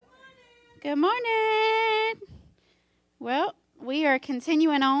Good morning. Well, we are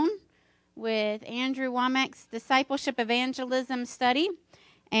continuing on with Andrew Wommack's Discipleship Evangelism study.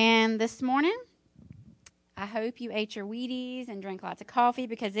 And this morning, I hope you ate your Wheaties and drank lots of coffee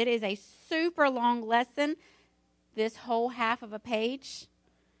because it is a super long lesson. This whole half of a page.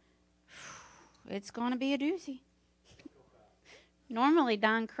 It's going to be a doozy. Normally,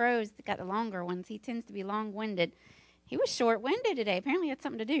 Don Crow's got the longer ones. He tends to be long-winded. He was short-winded today. Apparently, he had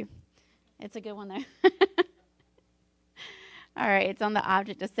something to do. It's a good one, though. All right, it's on the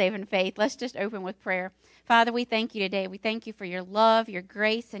object of saving faith. Let's just open with prayer. Father, we thank you today. We thank you for your love, your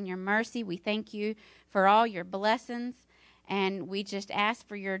grace, and your mercy. We thank you for all your blessings, and we just ask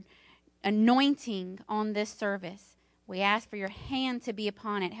for your anointing on this service. We ask for your hand to be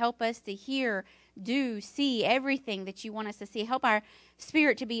upon it. Help us to hear, do, see everything that you want us to see. Help our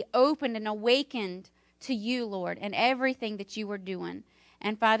spirit to be opened and awakened to you, Lord, and everything that you are doing.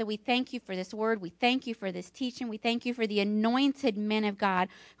 And Father, we thank you for this word. We thank you for this teaching. We thank you for the anointed men of God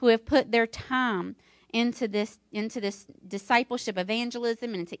who have put their time into this discipleship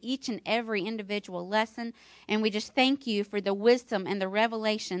evangelism and into each and every individual lesson. And we just thank you for the wisdom and the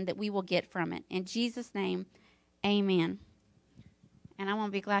revelation that we will get from it. In Jesus' name, amen. And I want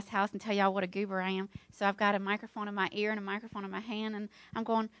to be Glass House and tell y'all what a goober I am. So I've got a microphone in my ear and a microphone in my hand, and I'm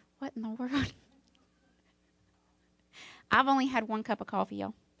going, what in the world? I've only had one cup of coffee,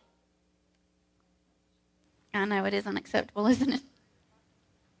 y'all. I know, it is unacceptable, isn't it?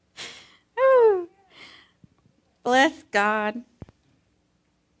 Ooh. Bless God.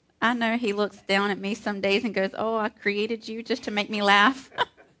 I know he looks down at me some days and goes, oh, I created you just to make me laugh.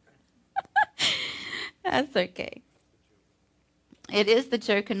 That's okay. It is the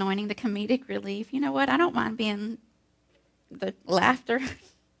joke anointing, the comedic relief. You know what? I don't mind being the laughter.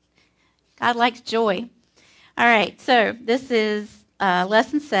 God likes joy. All right, so this is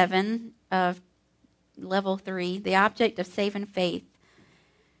lesson 7 of level 3, the object of saving faith.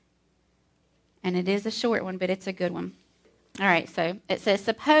 And it is a short one, but it's a good one. All right, so it says,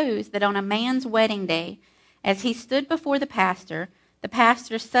 suppose that on a man's wedding day, as he stood before the pastor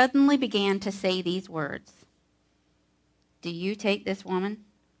suddenly began to say these words. Do you take this woman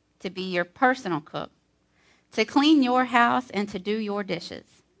to be your personal cook, to clean your house and to do your dishes?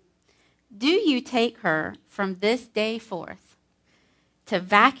 Do you take her from this day forth to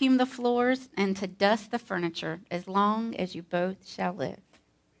vacuum the floors and to dust the furniture as long as you both shall live?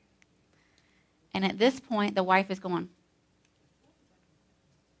 And at this point, the wife is going.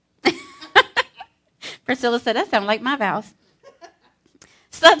 Priscilla said, that sounds like my vows.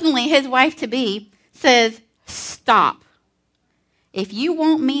 Suddenly, his wife-to-be says, stop. If you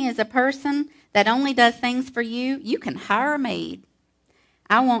want me as a person that only does things for you, you can hire a maid.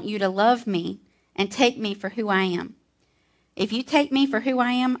 I want you to love me and take me for who I am. If you take me for who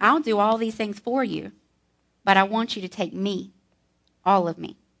I am, I'll do all these things for you. But I want you to take me, all of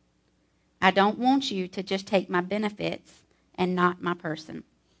me. I don't want you to just take my benefits and not my person.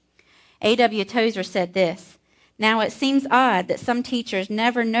 A.W. Tozer said this, now it seems odd that some teachers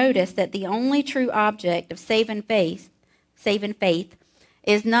never notice that the only true object of saving faith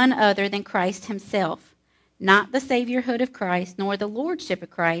is none other than Christ himself. Not the saviorhood of Christ, nor the lordship of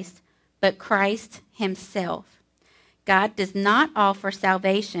Christ, but Christ himself. God does not offer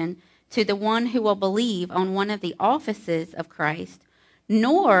salvation to the one who will believe on one of the offices of Christ,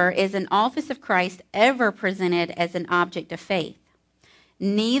 nor is an office of Christ ever presented as an object of faith.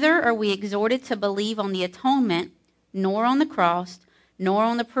 Neither are we exhorted to believe on the atonement, nor on the cross, nor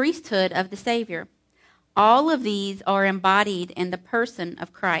on the priesthood of the Savior. All of these are embodied in the person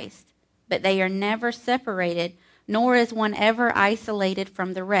of Christ, but they are never separated, nor is one ever isolated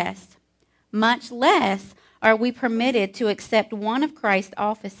from the rest. Much less are we permitted to accept one of Christ's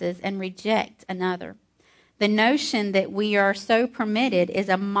offices and reject another. The notion that we are so permitted is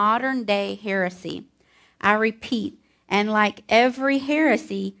a modern-day heresy. I repeat, and like every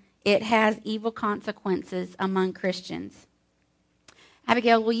heresy, it has evil consequences among Christians.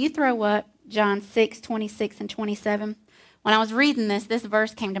 Abigail, will you throw up John 6:26 and 27? When I was reading this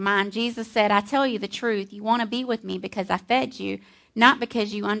verse came to mind. Jesus said, I tell you the truth. You want to be with me because I fed you, not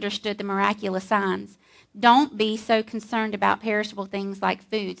because you understood the miraculous signs. Don't be so concerned about perishable things like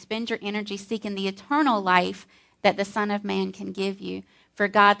food. Spend your energy seeking the eternal life that the Son of Man can give you. For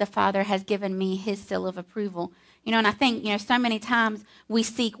God the Father has given me his seal of approval. And I think, so many times we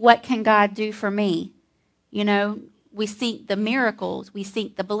seek, what can God do for me? We seek the miracles. We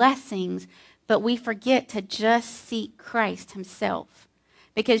seek the blessings. But we forget to just seek Christ himself.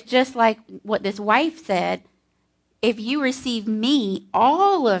 Because just like what this wife said, if you receive me,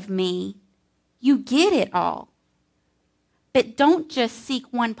 all of me, you get it all. But don't just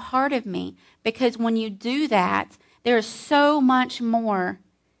seek one part of me, because when you do that, there's so much more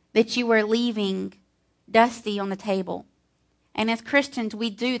that you are leaving dusty on the table. And as Christians, we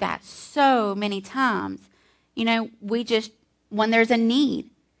do that so many times. When there's a need.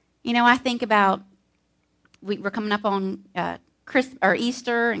 I think about, we're coming up on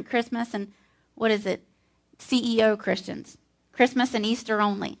Easter and Christmas, and what is it? CEO Christians. Christmas and Easter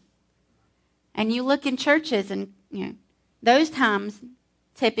only. And you look in churches, and those times,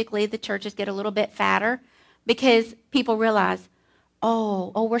 typically the churches get a little bit fatter because people realize,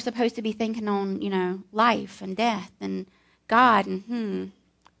 we're supposed to be thinking on, life and death and God, and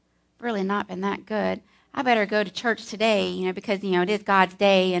really not been that good. I better go to church today, because, it is God's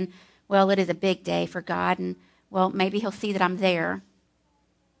day, and, well, it is a big day for God, and, well, maybe he'll see that I'm there.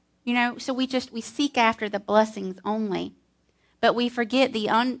 So we seek after the blessings only. But we forget the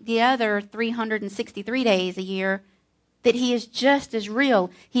other 363 days a year that he is just as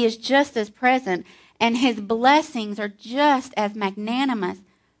real. He is just as present. And his blessings are just as magnanimous.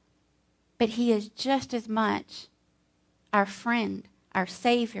 But he is just as much our friend, our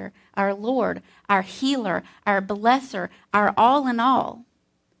Savior, our Lord, our healer, our blesser, our all in all.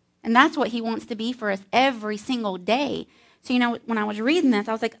 And that's what he wants to be for us every single day. So, when I was reading this,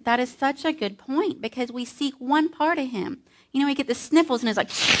 I was like, that is such a good point, because we seek one part of him. We get the sniffles, and it's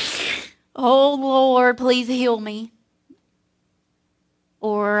like, oh, Lord, please heal me.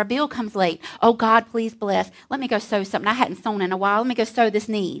 Or a bill comes late. Oh, God, please bless. Let me go sow something I hadn't sown in a while. Let me go sow this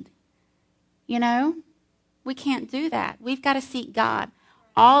need. We can't do that. We've got to seek God,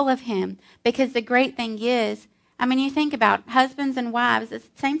 all of him, because the great thing is, you think about husbands and wives. It's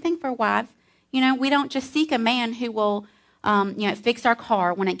the same thing for wives. We don't just seek a man who will fix our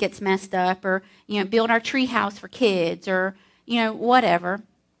car when it gets messed up, or, build our tree house for kids, or, whatever.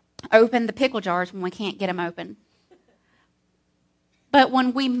 Open the pickle jars when we can't get them open. But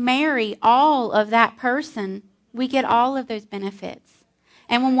when we marry all of that person, we get all of those benefits.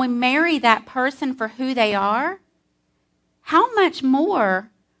 And when we marry that person for who they are, how much more,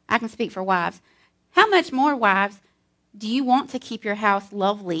 I can speak for wives, how much more, wives, do you want to keep your house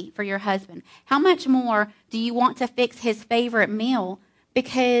lovely for your husband? How much more do you want to fix his favorite meal,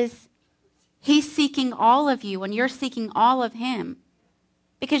 because he's seeking all of you and you're seeking all of him,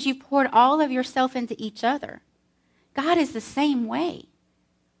 because you poured all of yourself into each other? God is the same way.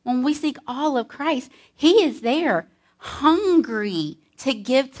 When we seek all of Christ, he is there, hungry to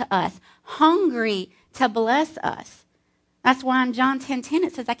give to us, hungry to bless us. That's why in John 10:10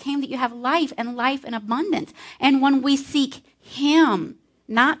 it says, I came that you have life, and life in abundance. And when we seek him,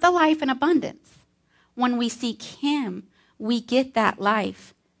 not the life in abundance, when we seek him, we get that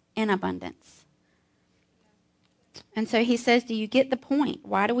life in abundance. And so he says, do you get the point?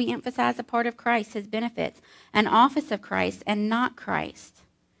 Why do we emphasize a part of Christ, his benefits, an office of Christ, and not Christ?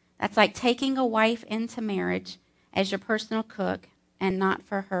 That's like taking a wife into marriage as your personal cook and not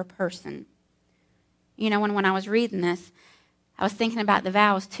for her person. When I was reading this, I was thinking about the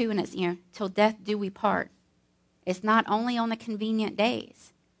vows too, and it's, till death do we part. It's not only on the convenient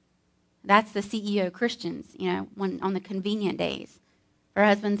days. That's the CEO Christians, when on the convenient days. For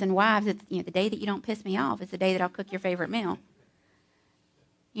husbands and wives, it's, the day that you don't piss me off is the day that I'll cook your favorite meal.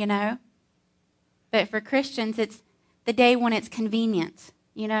 But for Christians, it's the day when it's convenient.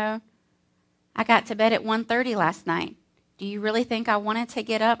 I got to bed at 1:30 last night. Do you really think I wanted to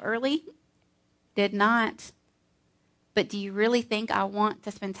get up early? Did not. But do you really think I want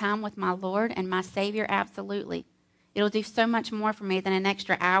to spend time with my Lord and my Savior? Absolutely. It'll do so much more for me than an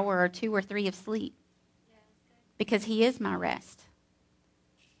extra hour or 2 or 3 of sleep. Because he is my rest.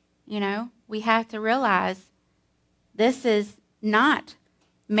 We have to realize this is not,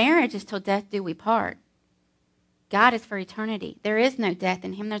 marriage is till death do we part. God is for eternity. There is no death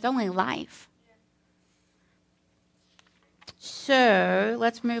in him. There's only life. So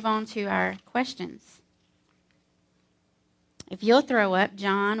let's move on to our questions. If you'll throw up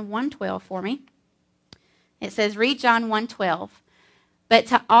John 1:12 for me. It says, read John 1:12. But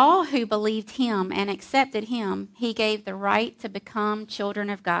to all who believed him and accepted him, he gave the right to become children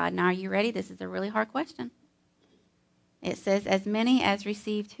of God. Now, are you ready? This is a really hard question. It says, as many as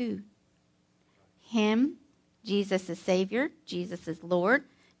received who? Him. Jesus is Savior. Jesus is Lord.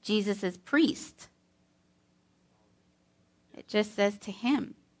 Jesus is priest. It just says to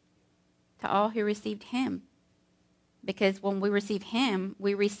him. To all who received him. Because when we receive him,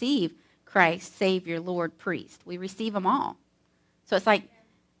 we receive Christ, Savior, Lord, priest. We receive them all. So it's like,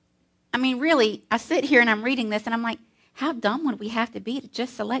 really, I sit here and I'm reading this and I'm like, how dumb would we have to be to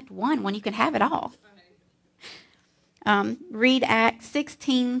just select one when you can have it all? Read Acts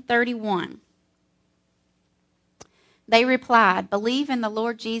 16:31. They replied, "Believe in the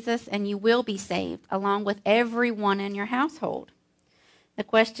Lord Jesus and you will be saved, along with everyone in your household." The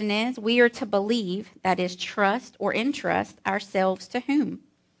question is, we are to believe, that is, trust or entrust ourselves to whom?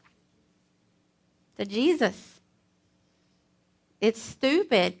 To Jesus. It's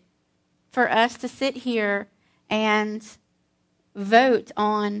stupid for us to sit here and vote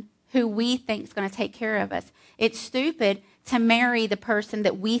on who we think is going to take care of us. It's stupid to marry the person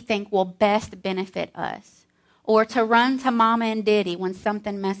that we think will best benefit us, or to run to mama and daddy when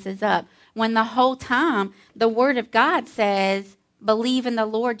something messes up, when the whole time the Word of God says, believe in the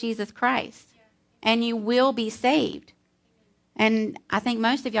Lord Jesus Christ, and you will be saved. And I think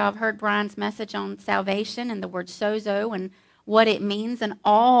most of y'all have heard Brian's message on salvation and the word sozo and what it means and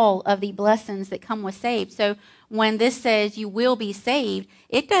all of the blessings that come with saved. So when this says you will be saved,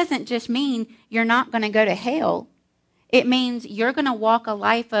 it doesn't just mean you're not going to go to hell. It means you're going to walk a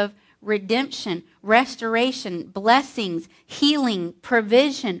life of redemption, restoration, blessings, healing,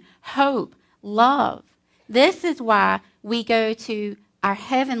 provision, hope, love. This is why we go to our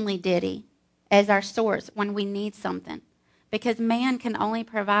heavenly daddy as our source when we need something, because man can only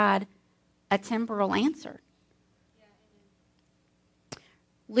provide a temporal answer.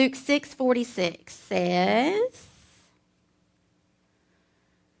 Luke 6:46 says,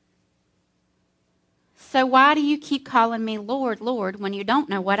 "So why do you keep calling me Lord, Lord, when you don't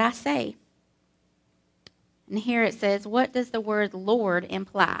know what I say?" And here it says, what does the word Lord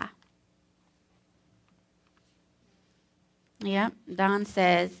imply? Yep, Don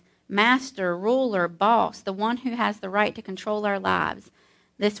says, master, ruler, boss, the one who has the right to control our lives.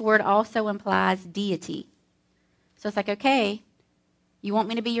 This word also implies deity. So it's like, okay, you want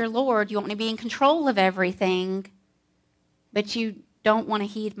me to be your Lord, you want me to be in control of everything, but you don't want to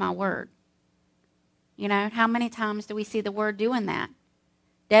heed my word. You know, how many times do we see the word doing that?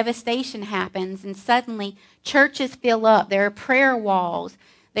 Devastation happens, and suddenly churches fill up. There are prayer walls.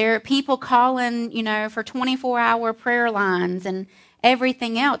 There are people calling, for 24-hour prayer lines and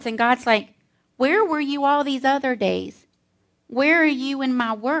everything else. And God's like, where were you all these other days? Where are you in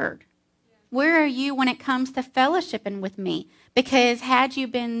my word? Where are you when it comes to fellowshipping with me? Because had you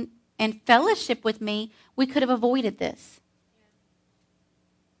been in fellowship with me, we could have avoided this.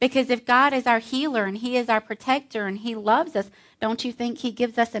 Because if God is our healer and he is our protector and he loves us, don't you think he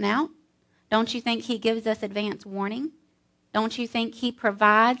gives us an out? Don't you think he gives us advance warning? Don't you think he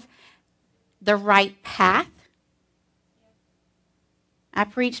provides the right path? I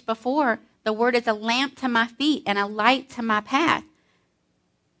preached before, the word is a lamp to my feet and a light to my path.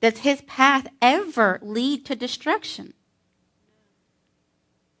 Does his path ever lead to destruction?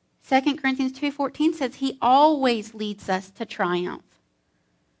 2 Corinthians 2:14 says he always leads us to triumph.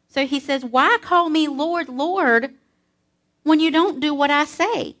 So he says, why call me Lord, Lord, when you don't do what I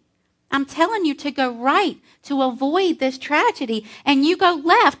say? I'm telling you to go right to avoid this tragedy, and you go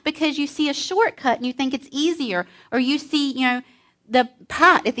left because you see a shortcut and you think it's easier, or you see, the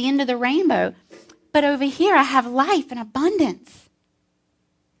pot at the end of the rainbow. But over here I have life and abundance.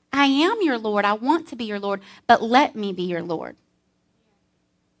 I am your Lord. I want to be your Lord, but let me be your Lord.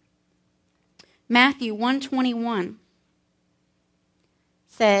 Matthew 1:21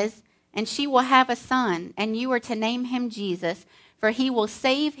 says, and she will have a son, and you are to name him Jesus, for he will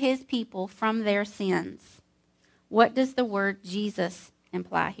save his people from their sins. What does the word Jesus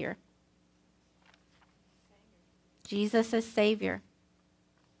imply here? Jesus is Savior.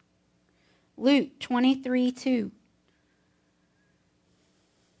 Luke 23:2.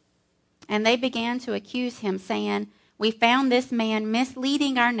 And they began to accuse him, saying, we found this man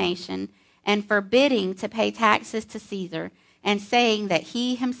misleading our nation and forbidding to pay taxes to Caesar, and saying that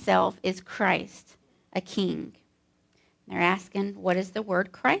he himself is Christ, a king. They're asking, what does the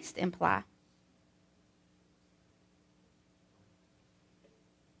word Christ imply?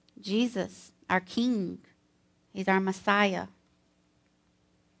 Jesus, our King. He's our Messiah.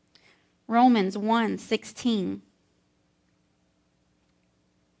 Romans 1:16.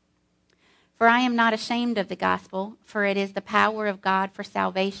 For I am not ashamed of the gospel, for it is the power of God for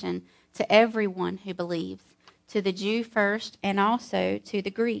salvation to everyone who believes, to the Jew first and also to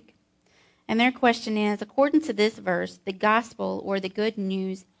the Greek. And their question is, according to this verse, the gospel or the good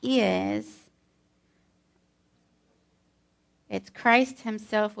news is, it's Christ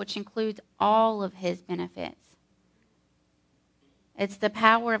himself, which includes all of his benefits. It's the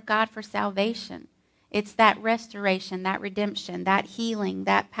power of God for salvation. It's that restoration, that redemption, that healing,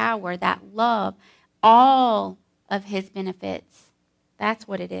 that power, that love, all of his benefits. That's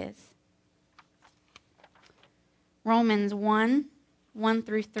what it is. Romans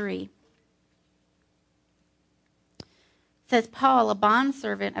 1:1-3. Says, Paul, a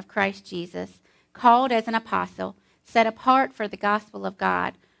bondservant of Christ Jesus, called as an apostle, set apart for the gospel of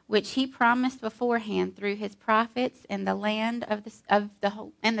God, which he promised beforehand through his prophets in the land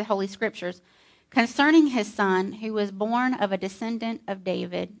in the Holy Scriptures, concerning his Son, who was born of a descendant of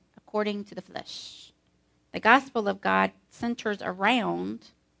David according to the flesh. The gospel of God centers around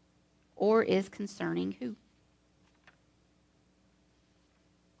or is concerning who?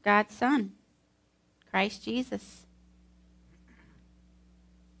 God's Son, Christ Jesus.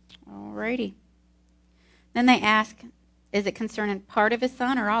 Alrighty. Then they ask, is it concerning part of his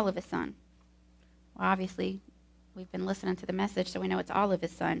Son or all of his Son? Well, obviously, we've been listening to the message, so we know it's all of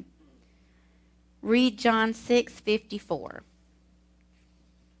his Son. Read John 6:54.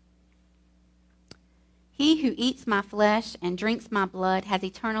 He who eats my flesh and drinks my blood has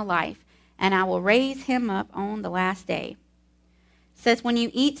eternal life, and I will raise him up on the last day. It says when you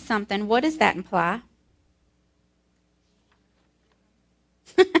eat something, what does that imply?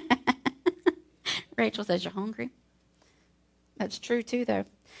 Rachel says you're hungry. That's true too, though.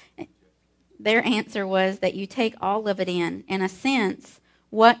 Their answer was that you take all of it in. In a sense,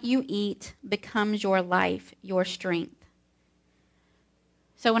 what you eat becomes your life, your strength.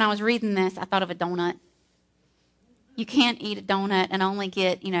 So when I was reading this, I thought of a donut. You can't eat a donut and only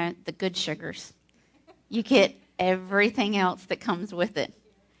get, the good sugars. You get everything else that comes with it.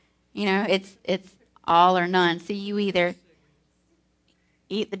 It's all or none. So you either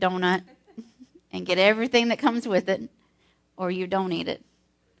eat the donut and get everything that comes with it, or you don't eat it.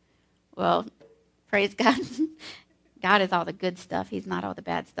 Well, praise God. God is all the good stuff. He's not all the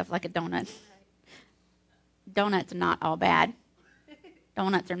bad stuff like a donut. Donuts are not all bad.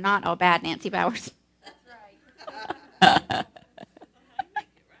 Donuts are not all bad, Nancy Bowers. I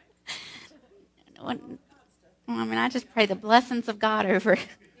just pray the blessings of God over it.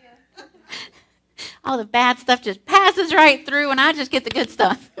 All the bad stuff just passes right through, and I just get the good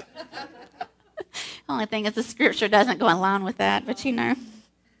stuff. Only thing is the scripture doesn't go in line with that, but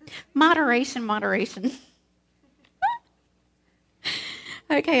moderation.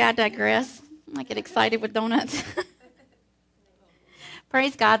 Okay, I digress. I get excited with donuts.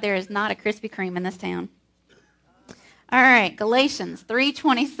 Praise God, there is not a Krispy Kreme in this town. All right, Galatians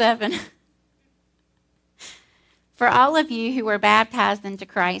 3:27. For all of you who were baptized into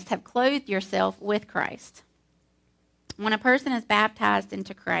Christ have clothed yourself with Christ. When a person is baptized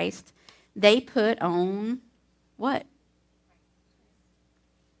into Christ, they put on what?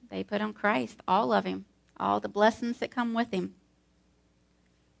 They put on Christ, all of him, all the blessings that come with him.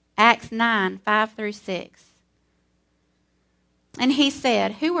 Acts 9:5-6. And he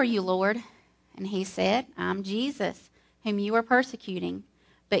said, who are you, Lord? And he said, I'm Jesus, whom you are persecuting.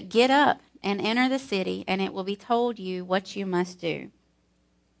 But get up and enter the city, and it will be told you what you must do.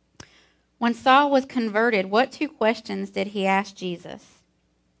 When Saul was converted, what two questions did he ask Jesus?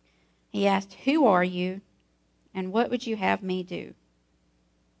 He asked, who are you, and what would you have me do?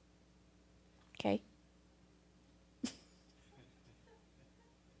 Okay.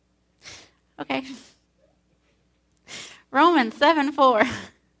 Okay. Romans 7:4.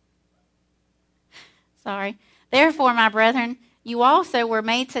 Sorry. Therefore, my brethren, you also were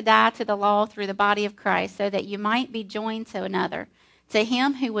made to die to the law through the body of Christ, so that you might be joined to another, to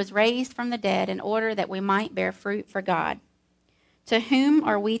him who was raised from the dead, in order that we might bear fruit for God. To whom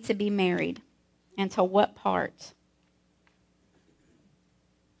are we to be married, and to what part?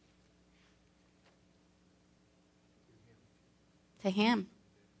 To him.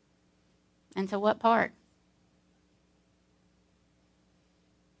 And to what part?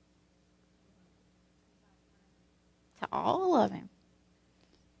 To all of him.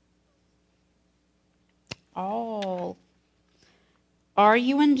 All. Are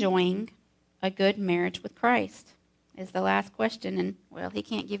you enjoying a good marriage with Christ? Is the last question. And, well, he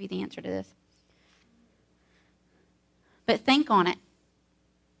can't give you the answer to this. But think on it.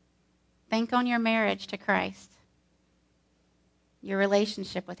 Think on your marriage to Christ. Your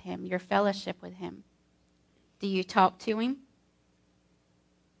relationship with him. Your fellowship with him. Do you talk to him?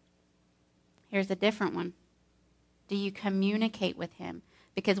 Here's a different one. Do you communicate with him?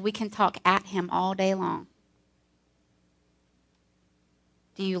 Because we can talk at him all day long.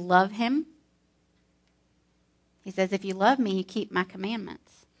 Do you love him? He says, if you love me, you keep my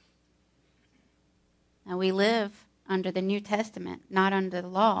commandments. Now, we live under the New Testament, not under the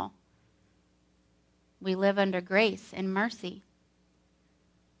law. We live under grace and mercy.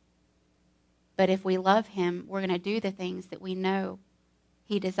 But if we love him, we're going to do the things that we know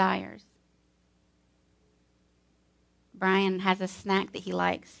he desires. Brian has a snack that he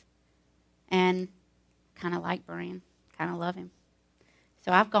likes, and kind of like Brian, kind of love him.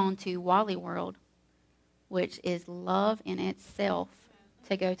 So I've gone to Wally World, which is love in itself,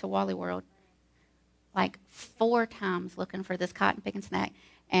 to go to Wally World. like 4 times looking for this cotton picking snack,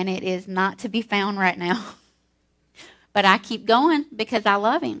 and it is not to be found right now. But I keep going because I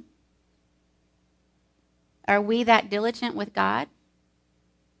love him. Are we that diligent with God?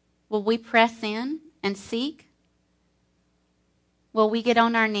 Will we press in and seek? Will we get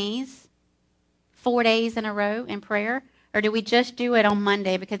on our knees 4 days in a row in prayer? Or do we just do it on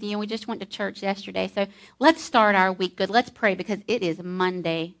Monday because, we just went to church yesterday. So let's start our week good. Let's pray because it is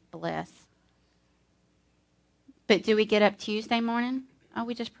Monday, bless. But do we get up Tuesday morning? Oh,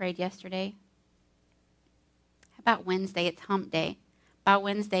 we just prayed yesterday. How about Wednesday? It's hump day. By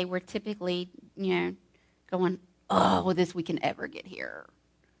Wednesday, we're typically, going, oh, will this weekend ever get here?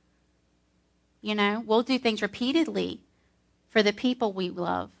 We'll do things repeatedly for the people we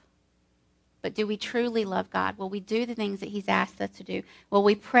love. But do we truly love God? Will we do the things that he's asked us to do? Will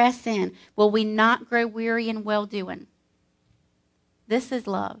we press in? Will we not grow weary in well-doing? This is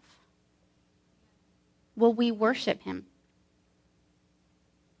love. Will we worship him?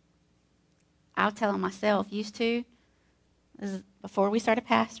 I'll tell him myself, used to, this is before we started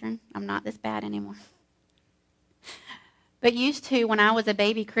pastoring, I'm not this bad anymore. But used to, when I was a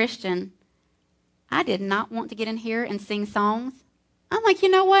baby Christian, I did not want to get in here and sing songs. I'm like, you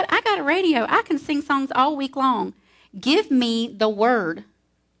know what? I got a radio. I can sing songs all week long. Give me the word.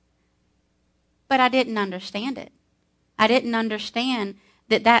 But I didn't understand it. I didn't understand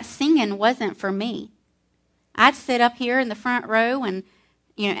that singing wasn't for me. I'd sit up here in the front row and,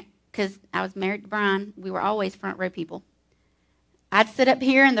 because I was married to Brian, we were always front row people. I'd sit up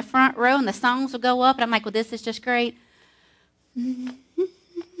here in the front row and the songs would go up and I'm like, well, this is just great.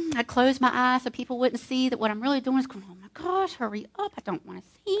 I'd close my eyes so people wouldn't see that what I'm really doing is going, oh my gosh, hurry up. I don't want to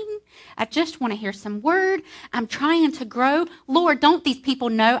sing. I just want to hear some word. I'm trying to grow. Lord, don't these people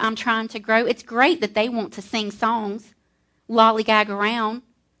know I'm trying to grow? It's great that they want to sing songs, lollygag around.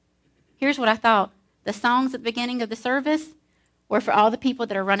 Here's what I thought. The songs at the beginning of the service were for all the people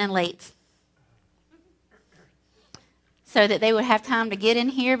that are running late, so that they would have time to get in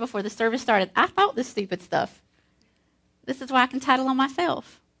here before the service started. I thought this stupid stuff. This is why I can title on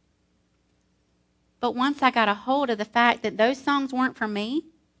myself. But once I got a hold of the fact that those songs weren't for me,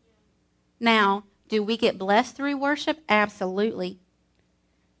 now, do we get blessed through worship? Absolutely.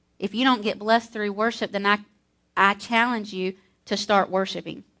 If you don't get blessed through worship, then I challenge you to start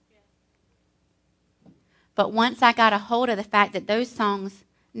worshiping. But once I got a hold of the fact that those songs,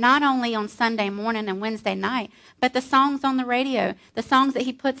 not only on Sunday morning and Wednesday night, but the songs on the radio, the songs that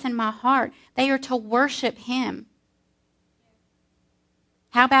he puts in my heart, they are to worship him.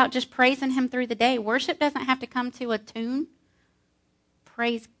 How about just praising him through the day? Worship doesn't have to come to a tune.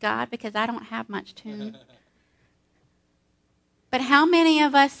 Praise God, because I don't have much tune. But how many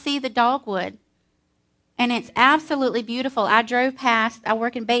of us see the dogwood? And it's absolutely beautiful. I drove past, I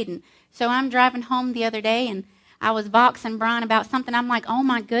work in Baden, so I'm driving home the other day, and I was boxing Brian about something. I'm like, oh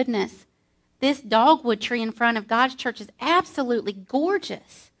my goodness, this dogwood tree in front of God's church is absolutely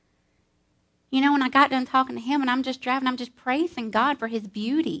gorgeous. When I got done talking to him and I'm just driving, I'm just praising God for his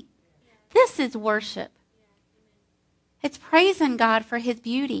beauty. This is worship. It's praising God for his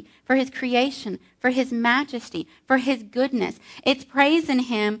beauty, for his creation, for his majesty, for his goodness. It's praising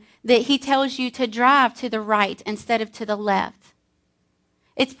him that he tells you to drive to the right instead of to the left.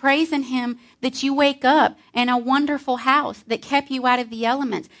 It's praising him that you wake up in a wonderful house that kept you out of the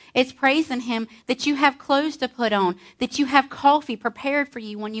elements. It's praising him that you have clothes to put on, that you have coffee prepared for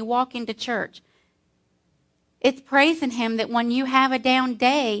you when you walk into church. It's praising him that when you have a down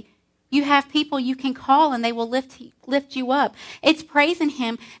day, you have people you can call and they will lift you up. It's praising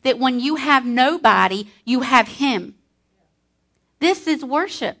him that when you have nobody, you have him. This is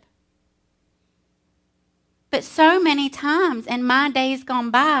worship. But so many times in my days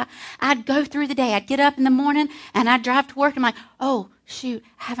gone by, I'd go through the day. I'd get up in the morning and I'd drive to work and I'm like, oh, shoot,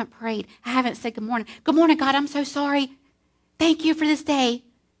 I haven't prayed. I haven't said good morning. Good morning, God, I'm so sorry. Thank you for this day.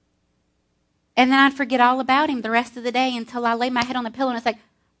 And then I'd forget all about him the rest of the day until I lay my head on the pillow and it's like,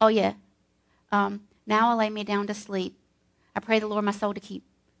 oh yeah, now I'll lay me down to sleep. I pray the Lord my soul to keep.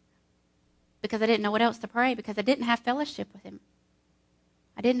 Because I didn't know what else to pray because I didn't have fellowship with him.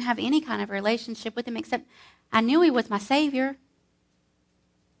 I didn't have any kind of relationship with him except I knew he was my Savior.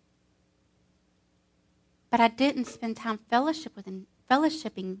 But I didn't spend time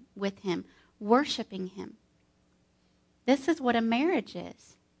fellowshipping with him, worshiping him. This is what a marriage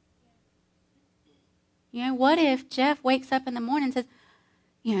is. What if Jeff wakes up in the morning and says,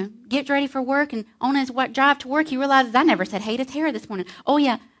 get ready for work, and on his drive to work, he realizes, I never said hey to Tara this morning. Oh,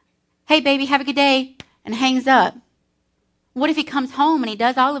 yeah. Hey, baby, have a good day, and hangs up. What if he comes home and he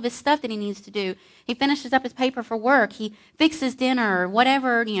does all of his stuff that he needs to do? He finishes up his paper for work. He fixes dinner or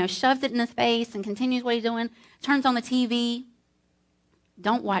whatever, shoves it in his face and continues what he's doing, turns on the TV.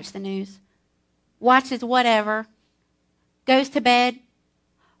 Don't watch the news. Watches whatever. Goes to bed.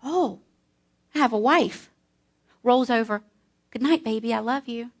 Oh, I have a wife. Rolls over. Good night, baby. I love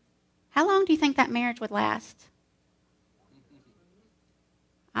you. How long do you think that marriage would last?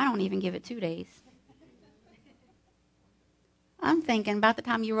 I don't even give it 2 days. I'm thinking about the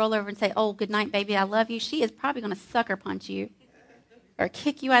time you roll over and say, oh, good night, baby, I love you, she is probably going to sucker punch you or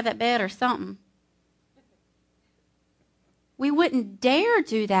kick you out of that bed or something. We wouldn't dare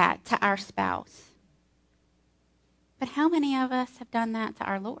do that to our spouse. But how many of us have done that to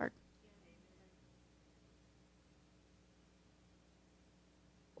our Lord?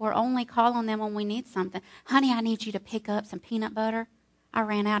 Or only call on them when we need something. Honey, I need you to pick up some peanut butter. I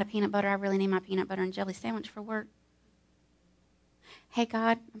ran out of peanut butter. I really need my peanut butter and jelly sandwich for work. Hey,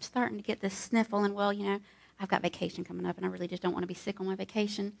 God, I'm starting to get this sniffle, and I've got vacation coming up, and I really just don't want to be sick on my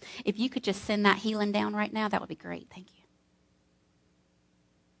vacation. If you could just send that healing down right now, that would be great. Thank you.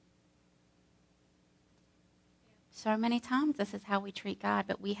 So many times this is how we treat God,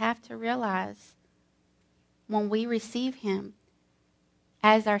 but we have to realize when we receive him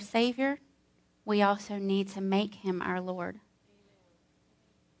as our Savior, we also need to make him our Lord.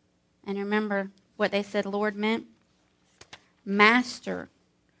 And remember what they said Lord meant? Master,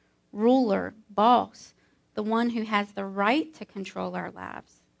 ruler, boss, the one who has the right to control our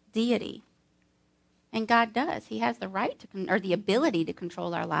lives, deity. And God does. He has the right to, or the ability to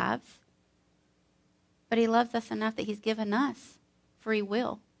control our lives. But he loves us enough that he's given us free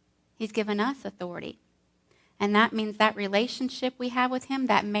will. He's given us authority. And that means that relationship we have with him,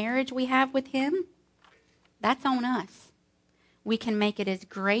 that marriage we have with him, that's on us. We can make it as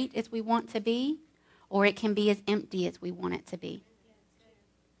great as we want to be, or it can be as empty as we want it to be.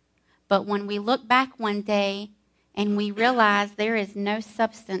 But when we look back one day and we realize there is no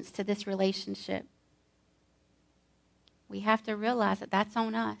substance to this relationship, we have to realize that that's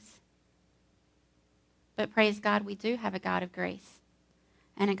on us. But praise God, we do have a God of grace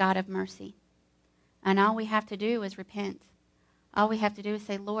and a God of mercy. And all we have to do is repent. All we have to do is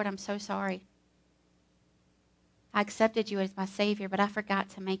say, Lord, I'm so sorry. I accepted you as my Savior, but I forgot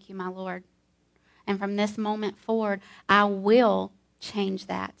to make you my Lord. And from this moment forward, I will change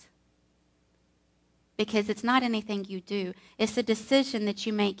that. Because it's not anything you do. It's a decision that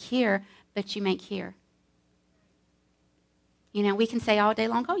you make here, but you make here. We can say all day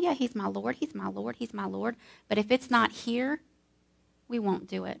long, oh yeah, he's my Lord, he's my Lord, he's my Lord. But if it's not here, we won't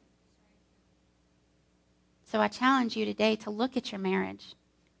do it. So I challenge you today to look at your marriage.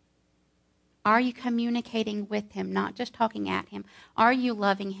 Are you communicating with him, not just talking at him? Are you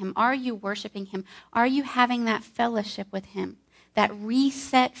loving him? Are you worshiping him? Are you having that fellowship with him? That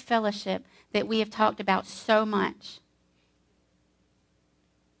reset fellowship that we have talked about so much.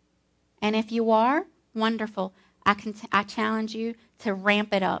 And if you are, wonderful. I challenge you to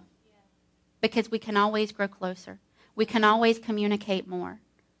ramp it up. Because we can always grow closer. We can always communicate more.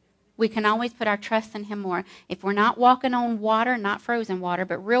 We can always put our trust in him more. If we're not walking on water, not frozen water,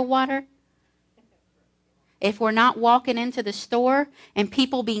 but real water, if we're not walking into the store and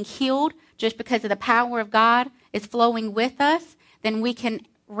people being healed just because of the power of God is flowing with us, then we can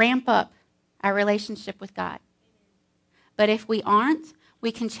ramp up our relationship with God. But if we aren't,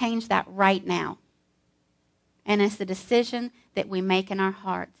 we can change that right now. And it's the decision that we make in our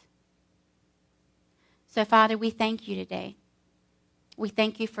heart. So, Father, we thank you today. We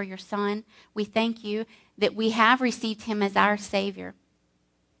thank you for your Son. We thank you that we have received him as our Savior.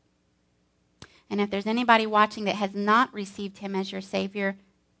 And if there's anybody watching that has not received him as your Savior,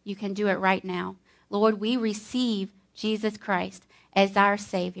 you can do it right now. Lord, we receive Jesus Christ as our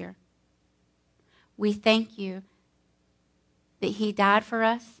Savior. We thank you that he died for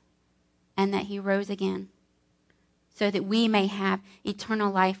us and that he rose again so that we may have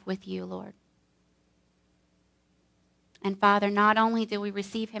eternal life with you, Lord. And Father, not only do we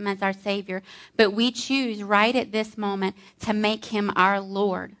receive him as our Savior, but we choose right at this moment to make him our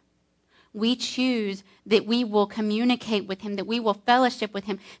Lord. We choose that we will communicate with him, that we will fellowship with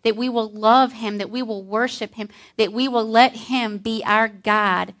him, that we will love him, that we will worship him, that we will let him be our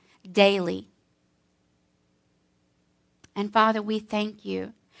God daily. And Father, we thank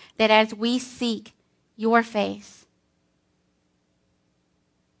you that as we seek your face,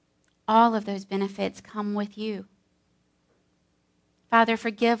 all of those benefits come with you. Father,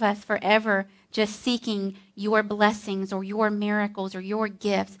 forgive us for ever just seeking your blessings or your miracles or your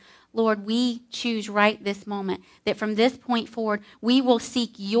gifts. Lord, we choose right this moment that from this point forward, we will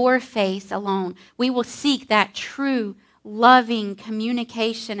seek your face alone. We will seek that true loving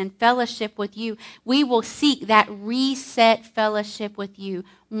communication and fellowship with you. We will seek that reset fellowship with you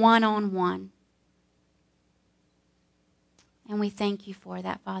one-on-one. And we thank you for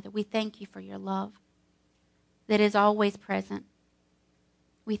that, Father. We thank you for your love that is always present.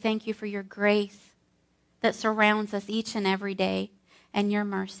 We thank you for your grace that surrounds us each and every day and your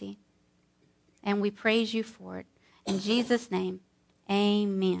mercy. And we praise you for it. In Jesus' name,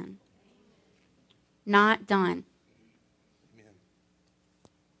 amen. Not done. Amen.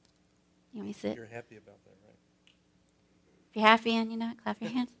 You want me to sit? You're happy about that, right? If you're happy and you know it, clap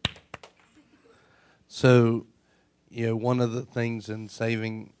your hands. So, one of the things in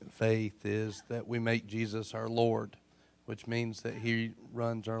saving faith is that we make Jesus our Lord, which means that he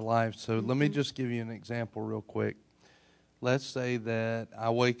runs our life. So let me just give you an example real quick. Let's say that I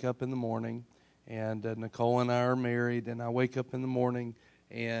wake up in the morning, and Nicole and I are married, and I wake up in the morning,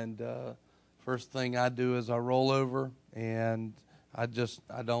 and first thing I do is I roll over, and I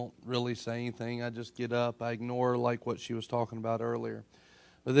don't really say anything. I just get up. I ignore like what she was talking about earlier.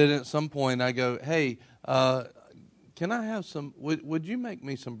 But then at some point I go, hey, can I have some, would you make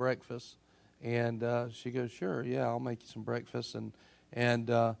me some breakfast? And she goes, sure, yeah, I'll make you some breakfast.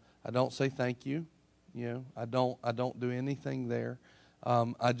 And I don't say thank you. I don't do anything there.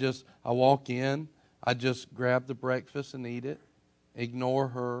 I walk in, I just grab the breakfast and eat it, ignore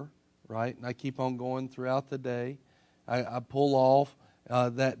her, right? And I keep on going throughout the day. I pull off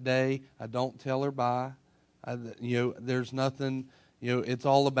that day. I don't tell her bye. There's nothing, it's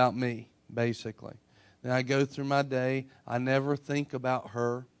all about me, basically. Then I go through my day. I never think about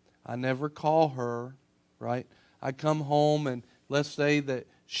her. I never call her, right? I come home, and let's say that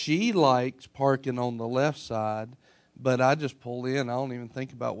she likes parking on the left side, but I just pull in. I don't even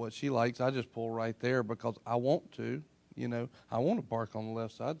think about what she likes. I just pull right there because I want to. I want to park on the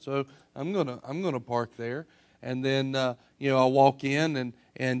left side, so I'm gonna park there. And then I walk in,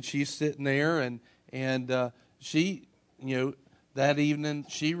 and she's sitting there, and she that evening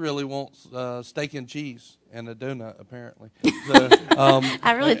she really wants steak and cheese and a donut, apparently. So,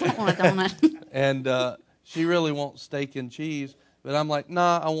 I really don't want a donut. And she really wants steak and cheese, but I'm like,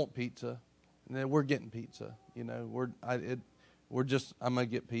 nah, I want pizza. And then we're getting pizza. I'm gonna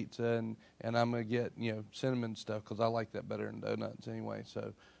get pizza, and I'm gonna get cinnamon stuff because I like that better than donuts anyway.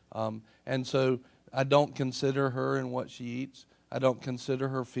 So, and so I don't consider her and what she eats. I don't consider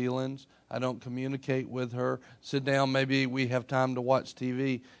her feelings. I don't communicate with her. Sit down, maybe we have time to watch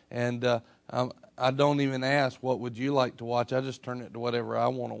TV, and I don't even ask, what would you like to watch? I just turn it to whatever I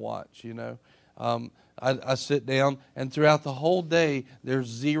want to watch, I sit down, and throughout the whole day, there's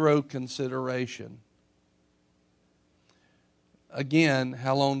zero consideration. Again,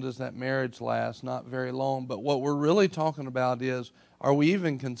 how long does that marriage last? Not very long, but what we're really talking about is, are we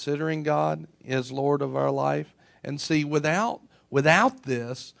even considering God as Lord of our life? And see, without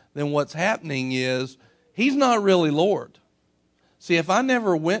this, then what's happening is he's not really Lord. See, if I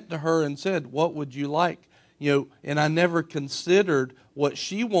never went to her and said, what would you like? And I never considered what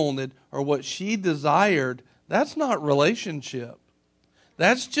she wanted or what she desired, that's not relationship.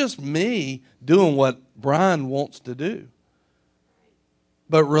 That's just me doing what Brian wants to do.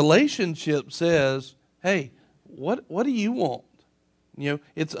 But relationship says, hey, what do you want?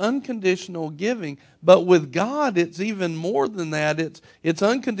 It's unconditional giving. But with God, it's even more than that. It's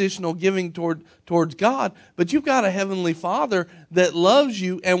unconditional giving towards God. But you've got a Heavenly Father that loves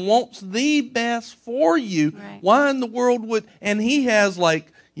you and wants the best for you. Right. Why in the world would... And He has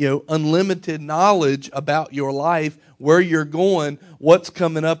unlimited knowledge about your life, where you're going, what's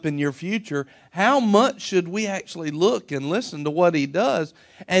coming up in your future. How much should we actually look and listen to what He does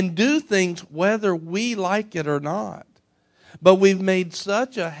and do things whether we like it or not? But we've made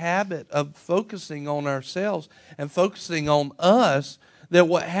such a habit of focusing on ourselves and focusing on us that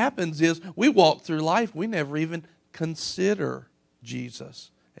what happens is we walk through life, we never even consider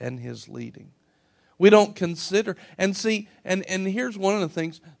Jesus and His leading. We don't consider. And see, and here's one of the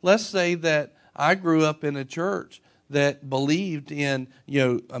things. Let's say that I grew up in a church that believed in,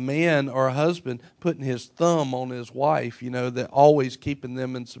 a man or a husband putting his thumb on his wife, that always keeping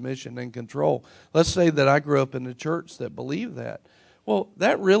them in submission and control. Let's say that I grew up in a church that believed that. Well,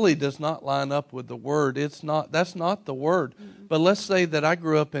 that really does not line up with the Word. That's not the Word. Mm-hmm. But let's say that I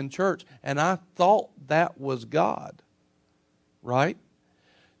grew up in church and I thought that was God, right?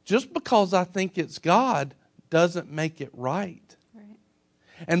 Just because I think it's God doesn't make it right.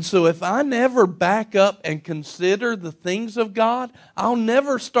 And so if I never back up and consider the things of God, I'll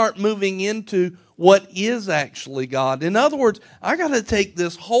never start moving into what is actually God. In other words, I got to take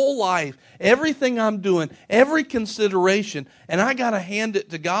this whole life, everything I'm doing, every consideration, and I got to hand it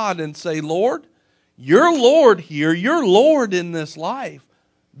to God and say, Lord, You're Lord here. You're Lord in this life.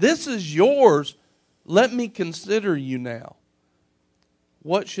 This is yours. Let me consider you now.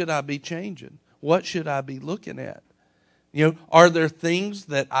 What should I be changing? What should I be looking at? Are there things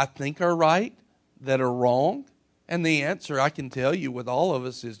that I think are right that are wrong? And the answer I can tell you with all of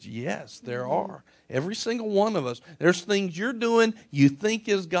us is yes, there are. Every single one of us. There's things you're doing you think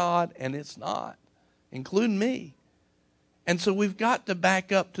is God and it's not, including me. And so we've got to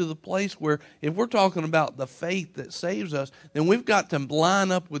back up to the place where if we're talking about the faith that saves us, then we've got to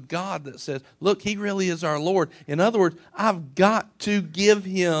line up with God that says, look, He really is our Lord. In other words, I've got to give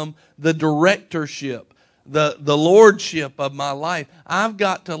Him the directorship, the lordship of my life. I've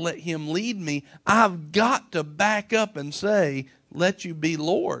got to let Him lead me. I've got to back up and say, let you be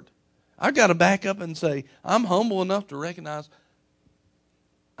Lord. I've got to back up and say, I'm humble enough to recognize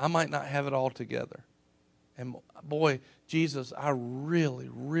I might not have it all together. And boy, Jesus, I really,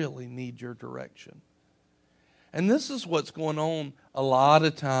 really need your direction. And this is what's going on a lot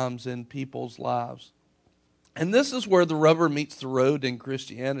of times in people's lives. And this is where the rubber meets the road in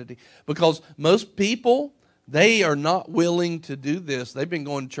Christianity. Because most people, they are not willing to do this. They've been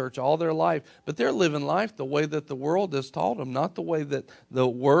going to church all their life, but they're living life the way that the world has taught them, not the way that the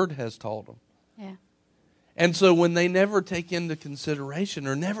Word has taught them. Yeah. And so when they never take into consideration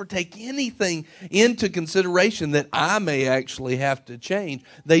or never take anything into consideration that I may actually have to change,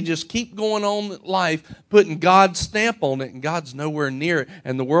 they just keep going on life, putting God's stamp on it, and God's nowhere near it.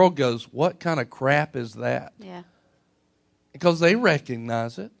 And the world goes, what kind of crap is that? Yeah. Because they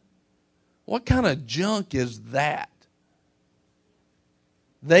recognize it. What kind of junk is that?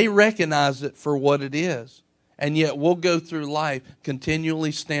 They recognize it for what it is. And yet we'll go through life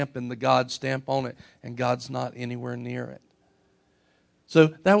continually stamping the God stamp on it, and God's not anywhere near it. So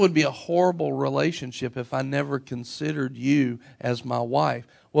that would be a horrible relationship if I never considered you as my wife.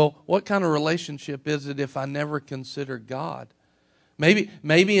 Well, what kind of relationship is it if I never consider God?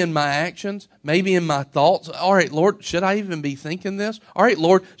 Maybe in my actions, maybe in my thoughts. All right, Lord, should I even be thinking this? All right,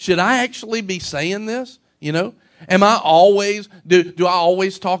 Lord, should I actually be saying this? Am I always, do I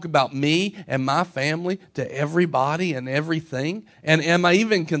always talk about me and my family to everybody and everything? And am I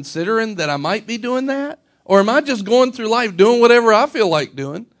even considering that I might be doing that? Or am I just going through life doing whatever I feel like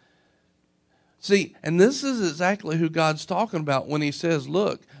doing? See, and this is exactly who God's talking about when He says,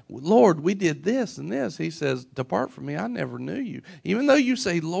 look, Lord, we did this and this. He says, depart from me, I never knew you. Even though you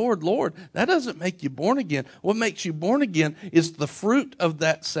say, Lord, Lord, that doesn't make you born again. What makes you born again is the fruit of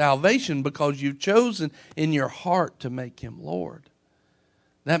that salvation because you've chosen in your heart to make Him Lord.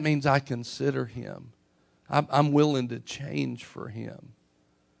 That means I consider Him. I'm willing to change for Him.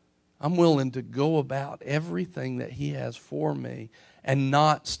 I'm willing to go about everything that He has for me and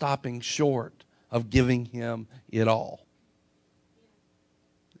not stopping short of giving Him it all.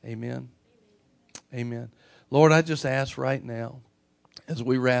 Amen. Amen. Lord, I just ask right now, as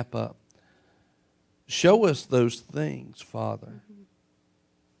we wrap up, show us those things, Father.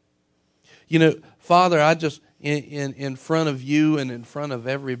 Father, I just, in front of you and in front of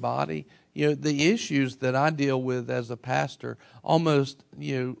everybody, the issues that I deal with as a pastor, almost,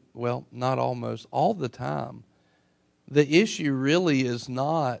 not almost, all the time, the issue really is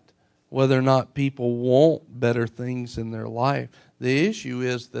not whether or not people want better things in their life. The issue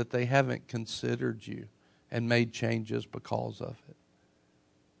is that they haven't considered you and made changes because of it.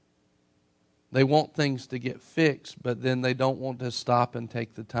 They want things to get fixed, but then they don't want to stop and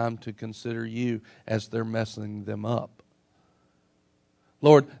take the time to consider you as they're messing them up.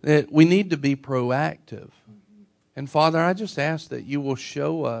 Lord, we need to be proactive. And Father, I just ask that you will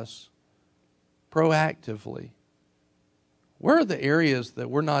show us proactively, where are the areas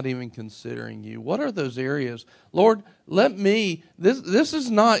that we're not even considering you? What are those areas? Lord, this is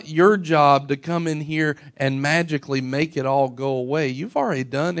not your job to come in here and magically make it all go away. You've already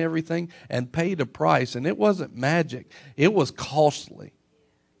done everything and paid a price, and it wasn't magic. It was costly.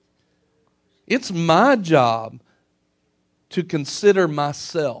 It's my job to consider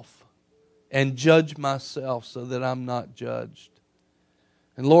myself and judge myself so that I'm not judged.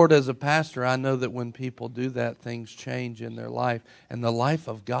 And Lord, as a pastor, I know that when people do that, things change in their life. And the life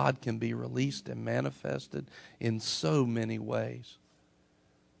of God can be released and manifested in so many ways.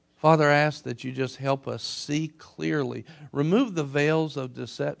 Father, I ask that you just help us see clearly. Remove the veils of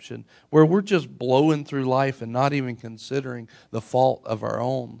deception where we're just blowing through life and not even considering the fault of our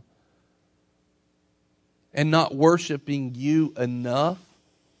own. And not worshiping you enough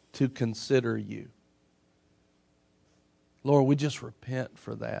to consider you. Lord, we just repent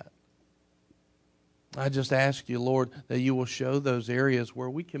for that. I just ask you, Lord, that you will show those areas where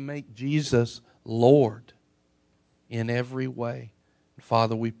we can make Jesus Lord in every way.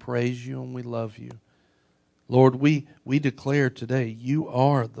 Father, we praise you and we love you. Lord, we declare today you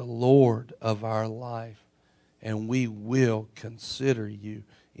are the Lord of our life, and we will consider you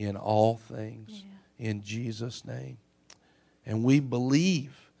in all things in Jesus' name. And we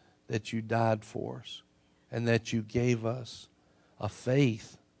believe that you died for us and that you gave us a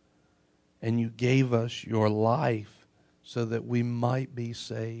faith and you gave us your life so that we might be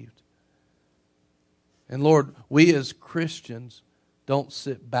saved. And Lord, we as Christians don't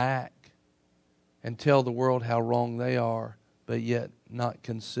sit back and tell the world how wrong they are, but yet not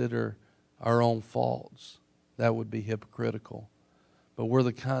consider our own faults. That would be hypocritical. But we're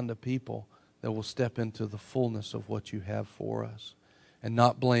the kind of people that will step into the fullness of what you have for us and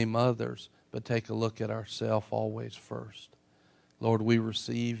not blame others, but take a look at ourselves always first. Lord, we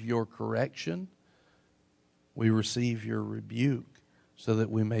receive your correction. We receive your rebuke so that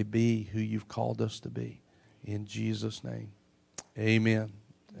we may be who you've called us to be. In Jesus' name, amen.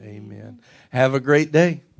 Amen. Have a great day.